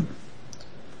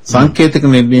సాంకేతిక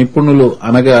నిపుణులు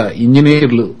అనగా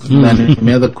ఇంజనీర్లు దాని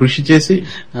మీద కృషి చేసి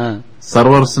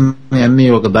సర్వర్స్ అన్ని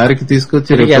ఒక దారికి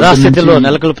తీసుకొచ్చి యథాస్థితిలో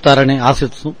నెలకొల్పుతారని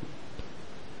ఆశిస్తూ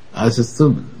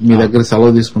మీ దగ్గర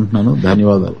సెలవు తీసుకుంటున్నాను.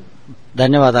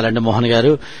 ధన్యవాదాలండి మోహన్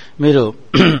గారు. మీరు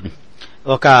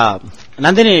ఒక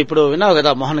నందిని ఇప్పుడు విన్నావు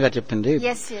కదా మోహన్ గారు చెప్పింది.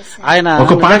 ఆయన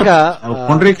ఒక పాట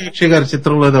పుండ్రీకాక్షి గారి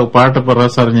చిత్రంలో ఒక పాట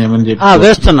ప్రసారం చేయమని చెప్పి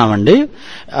వేస్తున్నామండి.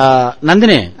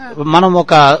 నందిని, మనం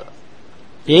ఒక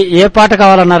ఏ పాట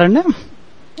కావాలన్నారండి?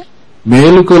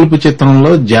 మేలుకొలుపు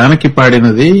చిత్రంలో జానకి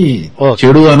పాడినది,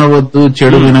 చెడు అనవద్దు,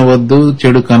 చెడు వినవద్దు,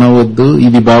 చెడు కనవద్దు,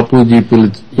 ఇది బాపూజీ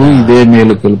పిలుపు, ఇదే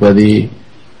మేలుకొలుపు. అది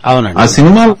అవునండి. ఆ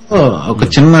సినిమాలో ఒక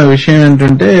చిన్న విషయం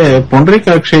ఏంటంటే,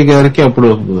 పుండ్రీకాక్షయ్య గారికి అప్పుడు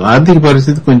ఆర్థిక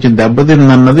పరిస్థితి కొంచెం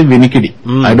దెబ్బతిందన్నది వినికిడి.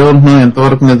 ఐ డోంట్ నో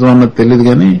ఎంతవరకు నిజం అన్నది తెలియదు,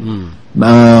 కానీ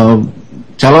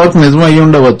చాలా వరకు నిజం అయ్యి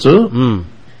ఉండవచ్చు.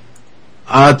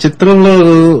 ఆ చిత్రంలో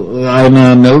ఆయన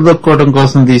నిలదొక్కోవడం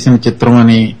కోసం తీసిన చిత్రం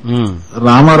అని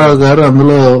రామారావు గారు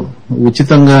అందులో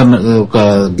ఉచితంగా ఒక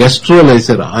గెస్ట్ రోల్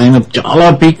వేశారు. ఆయన చాలా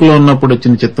పీక్ లో ఉన్నప్పుడు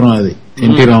వచ్చిన చిత్రం అది.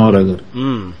 ఎన్టీ రామారావు గారు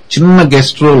చిన్న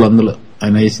గెస్ట్ రోల్ అందులో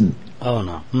ఆయన వేసింది.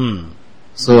 అవునా?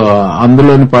 సో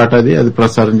అందులోని పాట అది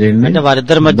ప్రసారం చేయండి. అంటే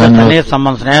వారిద్దరి మధ్య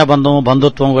స్నేహబంధం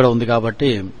బంధుత్వం కూడా ఉంది కాబట్టి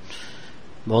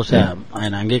బహుశా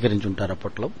ఆయన అంగీకరించి ఉంటారు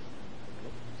అప్పట్లో.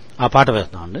 ఆ పాట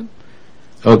వేస్తామండి.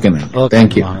 ఓకేనండి,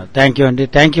 థ్యాంక్ యూ అండి.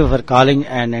 Thank you for calling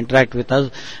and interact with us.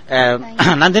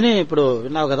 Nandini, ఇప్పుడు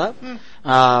విన్నావు కదా,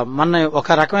 మన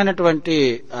ఒక రకమైనటువంటి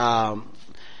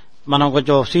మనం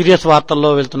కొంచెం సీరియస్ వార్తల్లో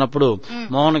వెళ్తున్నప్పుడు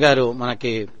మోహన్ గారు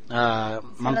మనకి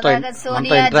మనతో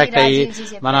ఇంటరాక్ట్ అయ్యి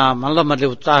మనలో మళ్ళీ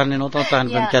నూతన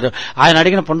ఉత్సాహాన్ని పెంచారు. ఆయన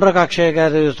అడిగిన పుండ్రకాక్షయ్య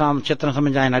గారి చిత్రం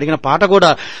సంబంధించి ఆయన అడిగిన పాట కూడా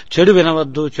చెడు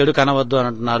వినవద్దు, చెడు కనవద్దు అని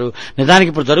అంటున్నారు. నిజానికి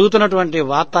ఇప్పుడు జరుగుతున్నటువంటి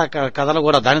వార్తా కథలు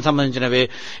కూడా దానికి సంబంధించినవే.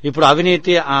 ఇప్పుడు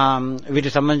అవినీతి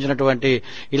వీటికి సంబంధించినటువంటి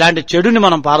ఇలాంటి చెడుని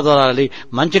మనం పారదోలాలి,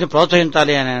 మంచిని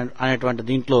ప్రోత్సహించాలి అనేటువంటి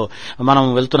దీంట్లో మనం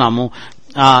వెళ్తున్నాము.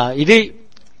 ఇది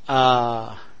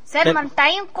సార్ మన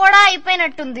టైం కూడా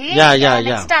అయిపోయినట్టుంది.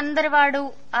 నెక్స్ట్ అందరి వాడు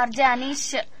ఆర్జే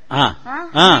అనీష్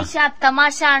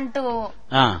తమాషా అంటూ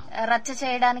రచ్చ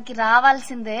చేయడానికి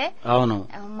రావాల్సిందే. అవును,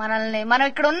 మనల్ని మనం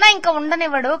ఇక్కడ ఉన్నా ఇంకా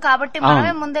ఉండనివ్వడు, కాబట్టి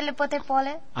మనమే ముందెళ్ళిపోతే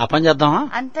పోలే. ఆ పని చేద్దామా?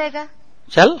 అంతేగా.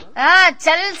 చల్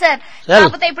సార్.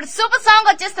 కాకపోతే ఇప్పుడు సూపర్ సాంగ్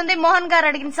వచ్చేస్తుంది, మోహన్ గారు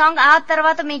అడిగిన సాంగ్. ఆ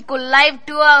తర్వాత మీకు లైవ్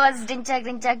 2 hours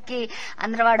డించాక్ కి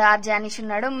అందరవాడు ఆర్జే అనీష్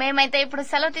ఉన్నాడు. మేమైతే ఇప్పుడు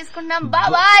సెలవు తీసుకుంటాం.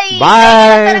 Bye.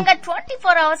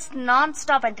 24 hours non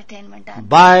stop entertainment.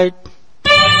 Bye.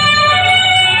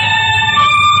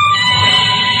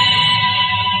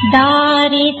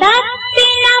 దారి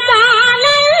తప్పిన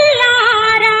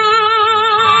బాలల్లారా,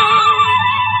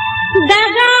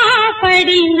 దగా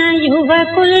పడిన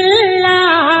యువకుల్లారా,